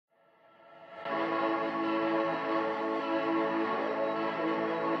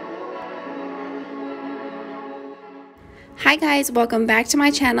Hi guys, welcome back to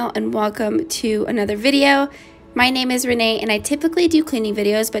my channel and welcome to another video. My name is Renee and I typically do cleaning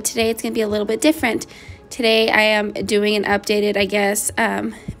videos, but today it's going to be a little bit different. Today I am doing an updated,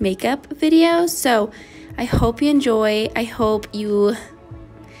 makeup video. So I hope you enjoy. I hope you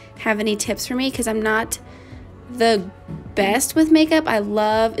have any tips for me because I'm not the best with makeup. I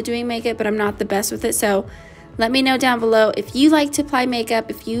love doing makeup, but I'm not the best with it. So let me know down below if you like to apply makeup,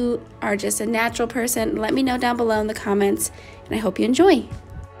 if you are just a natural person. Let me know down below in the comments, and I hope you enjoy.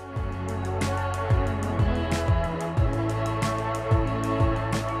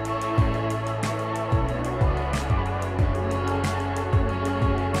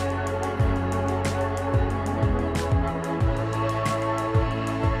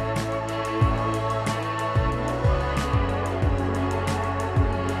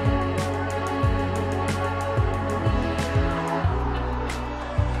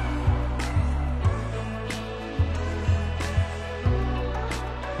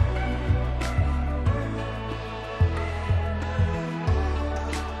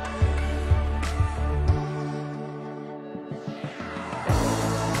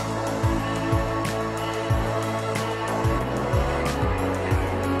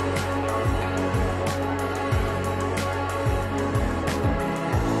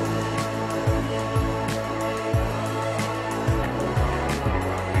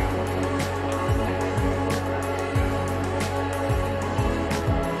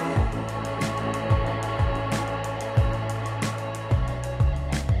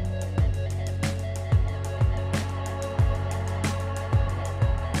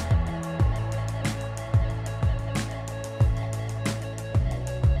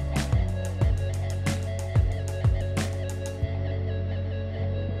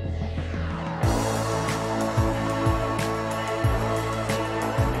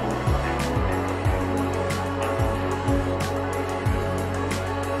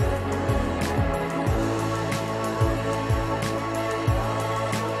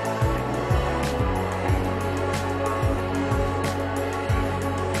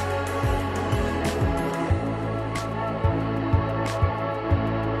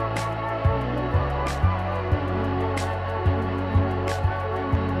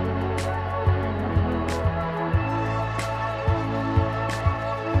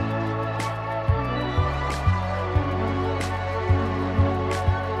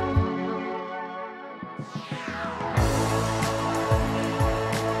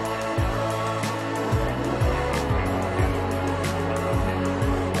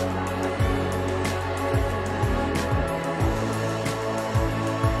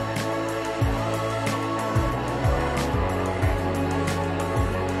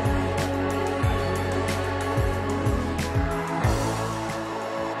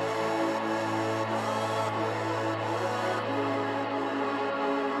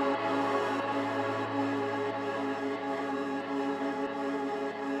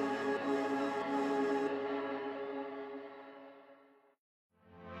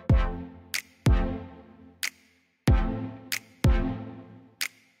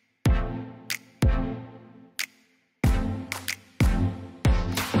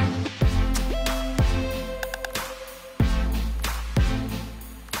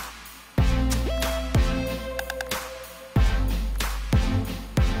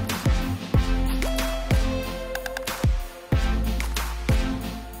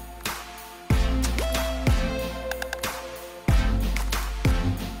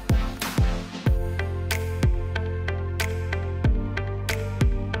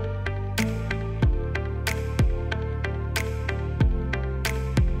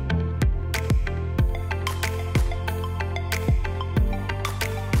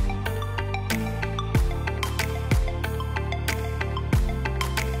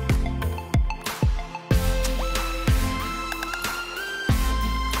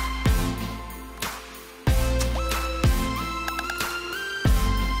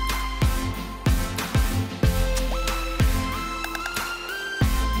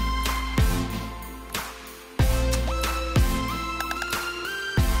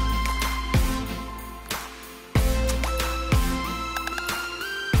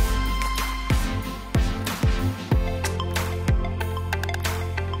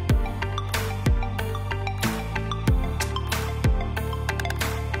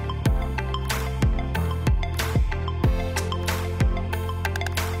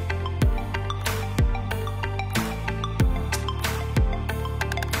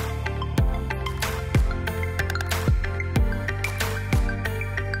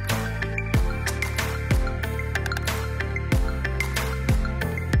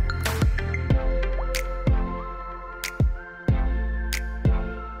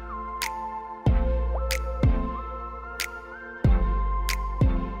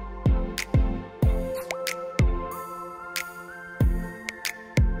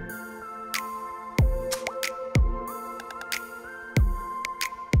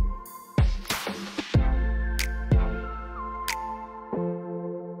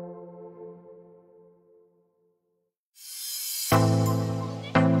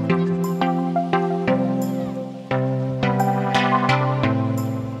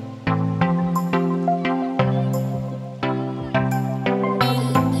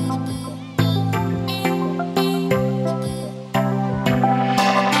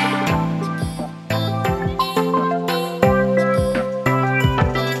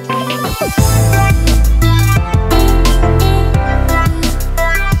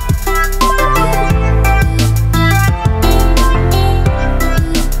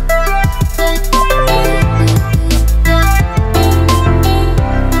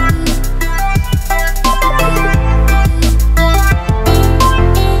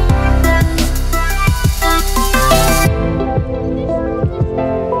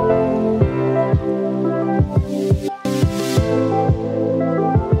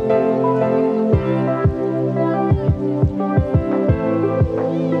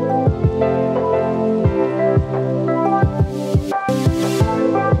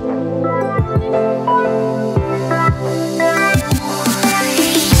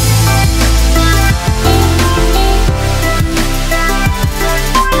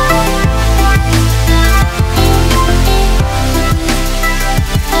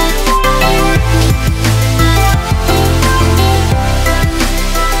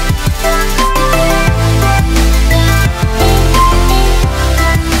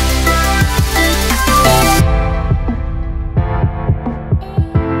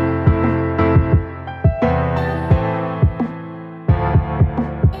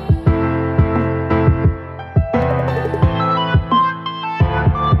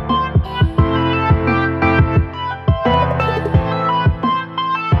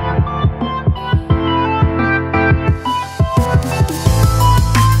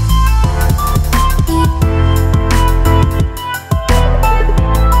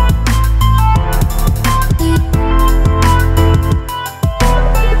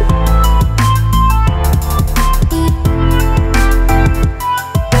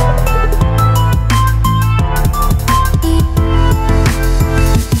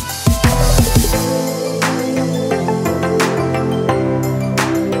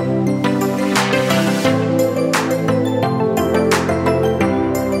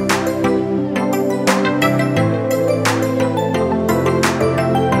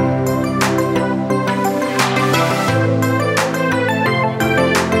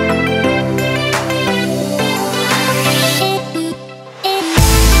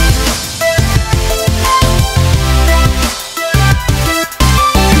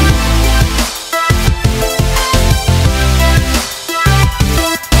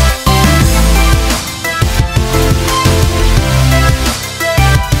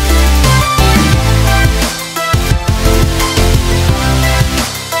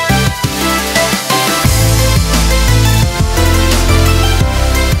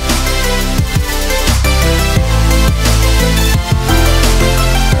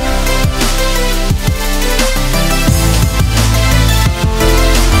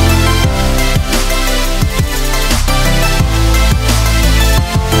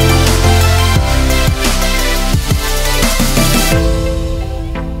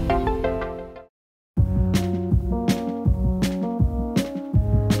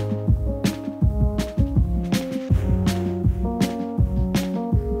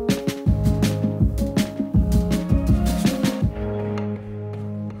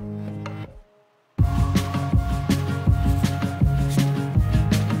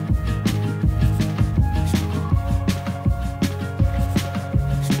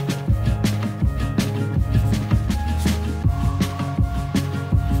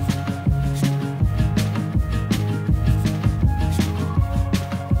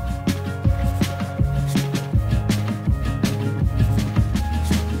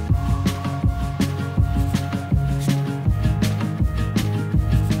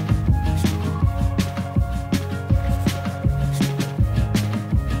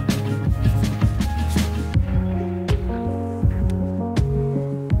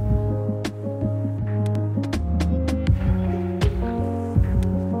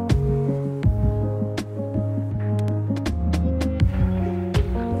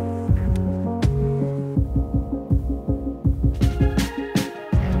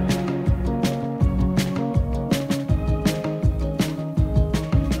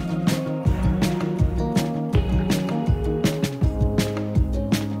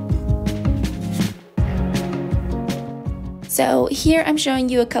 So here I'm showing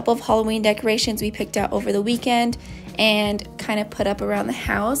you a couple of Halloween decorations we picked out over the weekend and kind of put up around the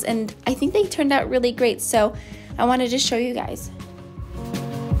house, and I think they turned out really great, so I wanted to show you guys.